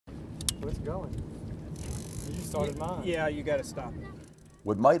Oh, it's going. You started mine. Yeah, you got to stop it.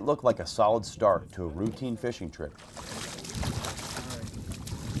 What might look like a solid start to a routine fishing trip All right.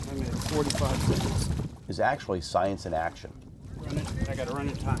 I'm at 45 seconds. is actually science in action. Run it. I got to run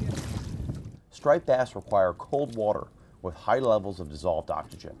in time. Striped bass require cold water with high levels of dissolved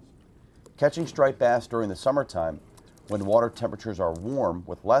oxygen. Catching striped bass during the summertime, when water temperatures are warm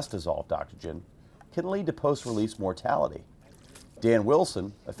with less dissolved oxygen, can lead to post-release mortality. Dan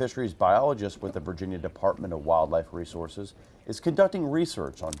Wilson, a fisheries biologist with the Virginia Department of Wildlife Resources, is conducting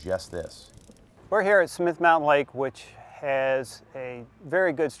research on just this. We're here at Smith Mountain Lake, which has a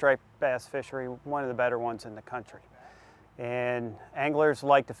very good striped bass fishery, one of the better ones in the country. And anglers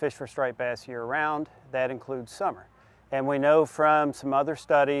like to fish for striped bass year-round. That includes summer. And we know from some other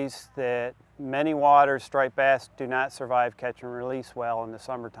studies that many waters, striped bass do not survive catch and release well in the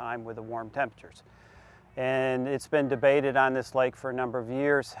summertime with the warm temperatures. And it's been debated on this lake for a number of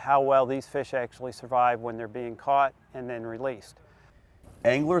years how well these fish actually survive when they're being caught and then released.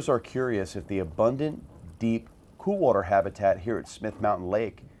 Anglers are curious if the abundant, deep, cool water habitat here at Smith Mountain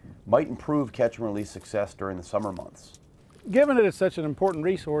Lake might improve catch and release success during the summer months. Given that it's such an important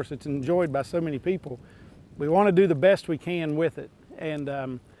resource, it's enjoyed by so many people, we want to do the best we can with it.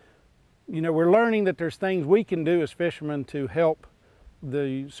 And you know, we're learning that there's things we can do as fishermen to help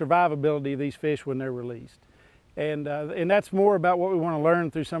the survivability of these fish when they're released. And that's more about what we want to learn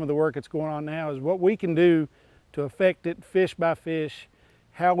through some of the work that's going on now, is what we can do to affect it fish by fish,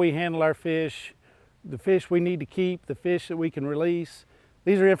 how we handle our fish, the fish we need to keep, the fish that we can release.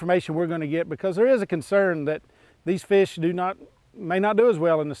 These are information we're going to get because there is a concern that these fish may not do as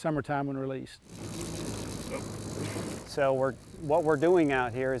well in the summertime when released. So what we're doing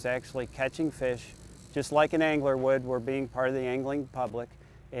out here is actually catching fish just like an angler would. We're being part of the angling public,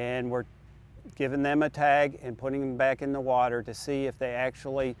 and we're giving them a tag and putting them back in the water to see if they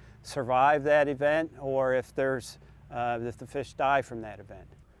actually survive that event or if if the fish die from that event.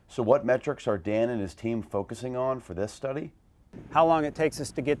 So what metrics are Dan and his team focusing on for this study? How long it takes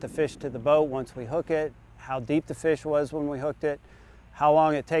us to get the fish to the boat once we hook it, how deep the fish was when we hooked it, how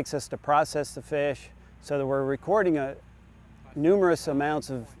long it takes us to process the fish, so that we're recording numerous amounts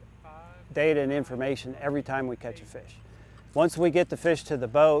of data and information every time we catch a fish. Once we get the fish to the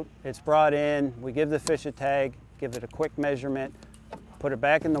boat, it's brought in, we give the fish a tag, give it a quick measurement, put it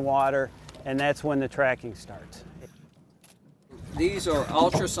back in the water, and that's when the tracking starts. These are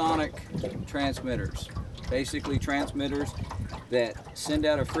ultrasonic transmitters, basically transmitters that send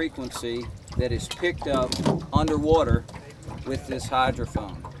out a frequency that is picked up underwater with this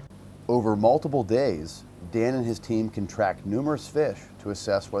hydrophone. Over multiple days, Dan and his team can track numerous fish to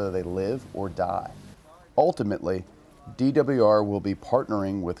assess whether they live or die. Ultimately, DWR will be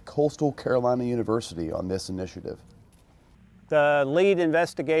partnering with Coastal Carolina University on this initiative. The lead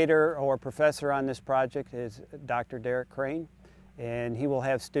investigator or professor on this project is Dr. Derek Crane, and he will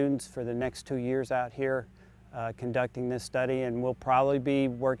have students for the next 2 years out here conducting this study, and we'll probably be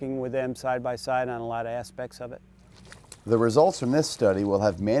working with them side by side on a lot of aspects of it. The results from this study will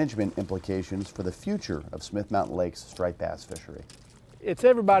have management implications for the future of Smith Mountain Lake's striped bass fishery. It's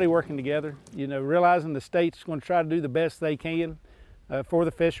everybody working together, you know, realizing the state's going to try to do the best they can for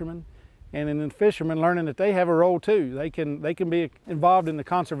the fishermen, and then the fishermen learning that they have a role too. They can be involved in the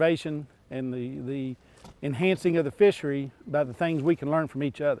conservation and the enhancing of the fishery by the things we can learn from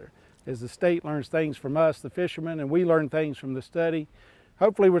each other. As the state learns things from us, the fishermen, and we learn things from the study,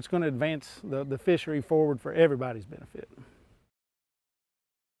 hopefully it's going to advance the fishery forward for everybody's benefit.